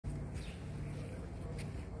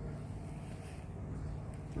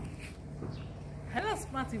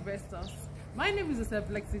smart investors. My name is Joseph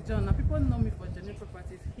Lexi John and people know me for Journey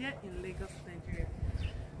Properties here in Lagos, Nigeria.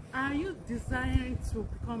 Are you desiring to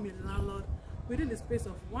become a landlord within the space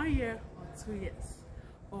of 1 year or 2 years?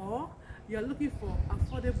 Or you're looking for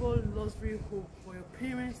affordable luxury home for your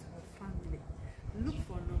parents or family? Look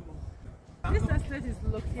for no more. This estate is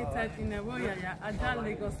located in AWOYAYA, AJAH,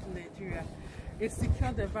 Lagos, Nigeria. A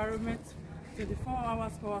secured environment, 24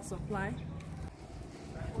 hours power supply.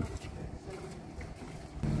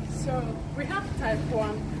 So we have type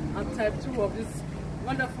 1 and type 2 of this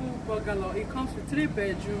wonderful bungalow. It comes with 3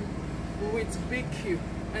 bedrooms with BQ,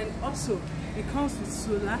 and also it comes with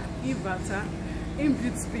solar, inverter,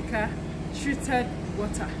 inbuilt speaker, treated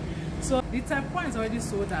water. So the type 1 is already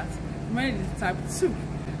sold out. Mine is type 2.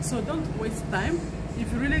 So don't waste time.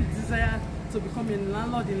 If you really desire to become a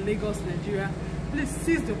landlord in Lagos, Nigeria, please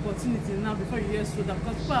seize the opportunity now before you hear sold out,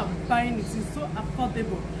 because people are buying it. It's so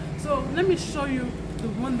affordable. So let me show you the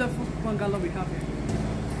wonderful bungalow we have here.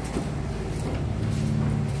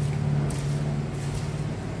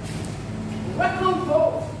 Welcome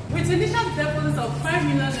home. With initial deposits of 5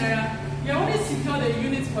 million naira, you only secured a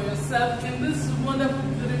unit for yourself in this wonderful,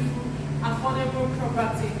 beautiful, affordable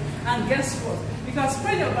property. And guess what? You can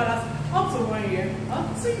spread your balance up to 1 year or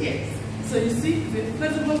 2 years. So you see, it's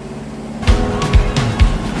flexible.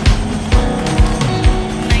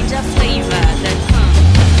 AJAH.com.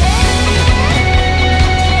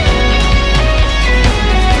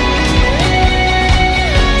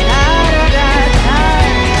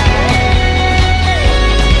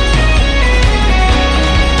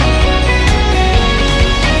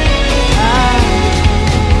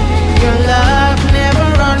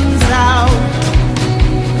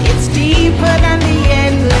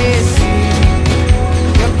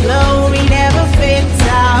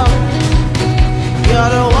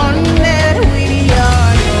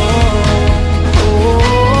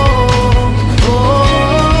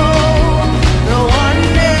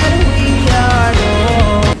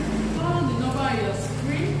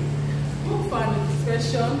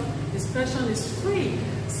 Inspection is free.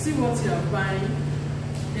 See what you are buying,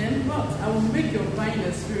 and what I will make your buying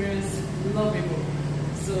experience lovable.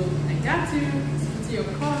 So I got you. Put your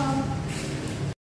call.